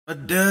My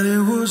daddy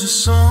was a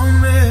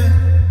songman.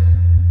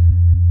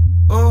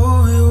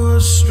 Oh, he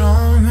was a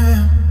strong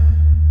man,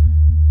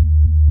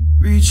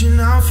 reaching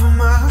out for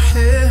my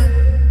hand.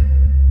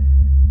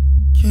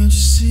 Can't you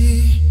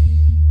see?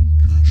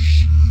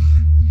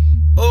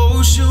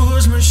 Oh, she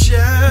was my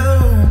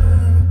shadow.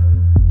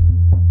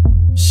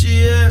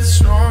 She had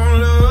strong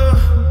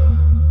love,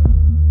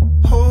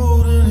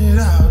 holding it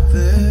out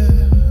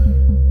there,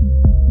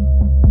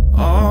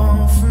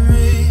 all for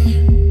me.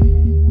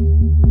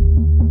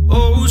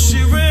 Oh, she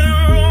ran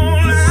her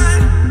own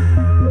line,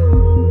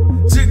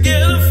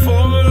 together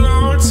for a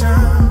long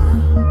time.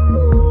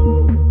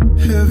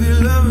 Heavy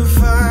loving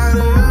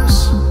fighters,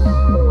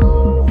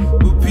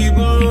 but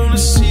people only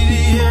see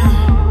the end.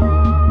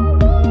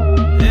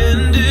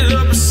 Ended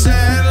up a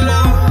sad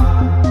love,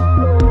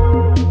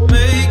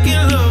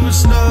 making love and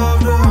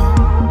starved love,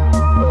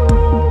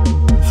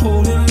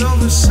 holding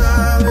love in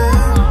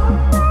silence,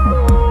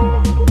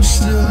 but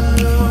still in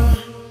love.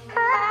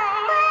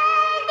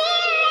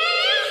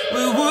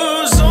 We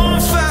was on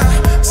fire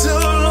till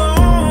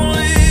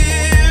lonely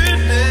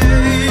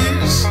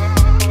days.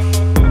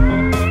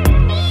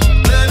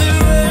 Let it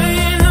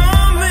rain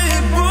on me,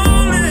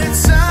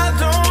 bullets, I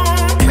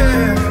don't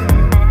care.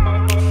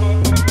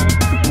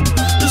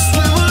 'Cause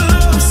we were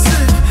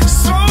lovesick,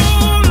 so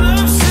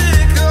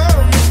lovesick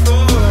on the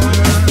floor.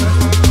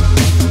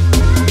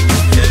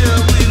 Yeah,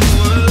 we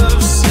were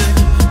lovesick,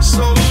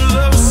 so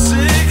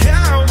lovesick,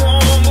 I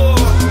want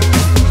more.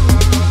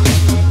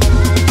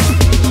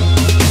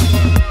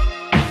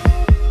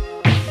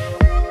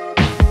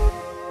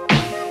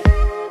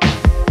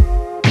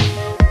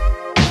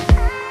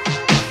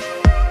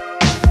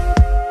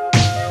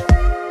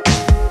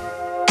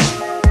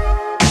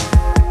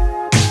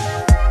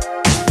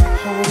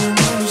 Holding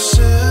on to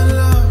sad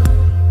love,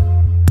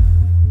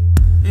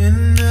 in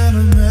and out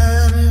of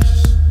madness,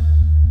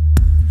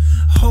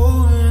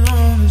 holding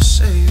on to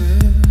save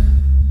it.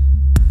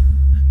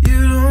 You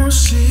don't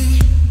see,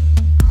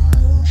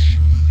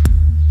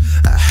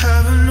 I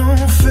haven't no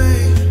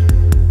faith.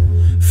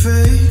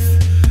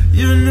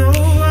 You know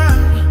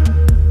I'm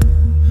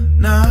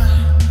not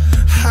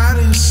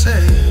hiding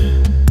safe.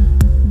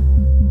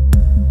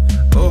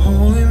 A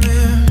holy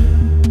man.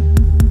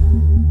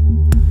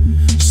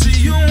 See,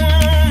 you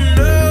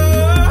wonder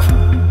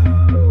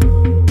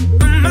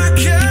my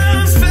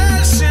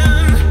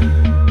confession.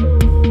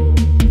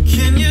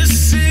 Can you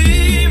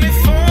see me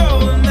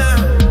falling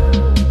now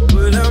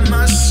without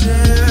my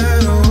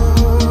shadow?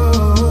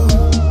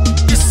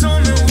 You saw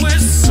me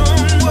with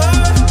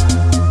someone,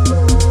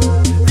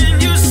 and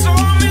you saw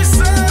me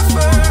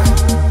suffer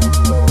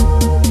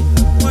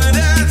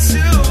without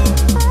you.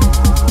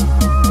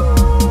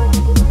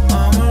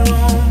 I'm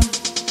alone.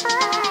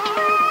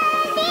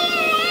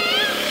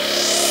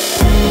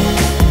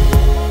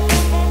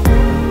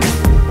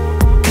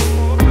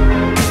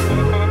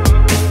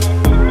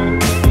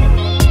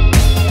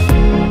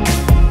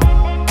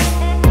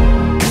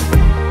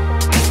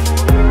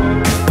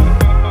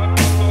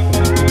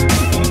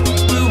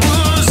 We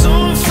was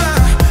on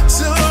fire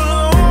till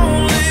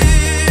lonely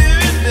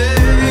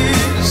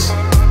days.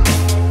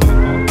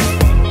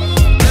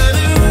 Let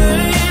it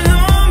rain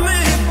on me,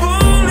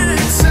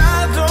 bullets, I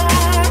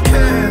don't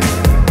care.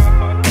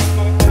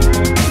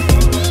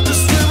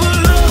 'Cause we were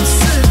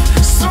lovesick,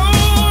 so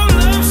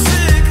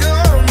lovesick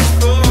on the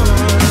floor.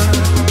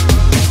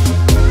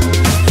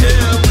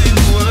 Yeah, we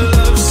were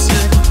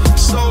lovesick,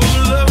 so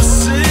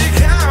lovesick,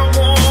 I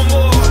want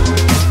more.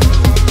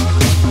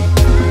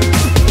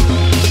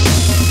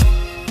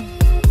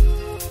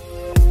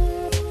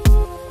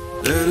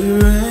 Let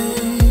it rain.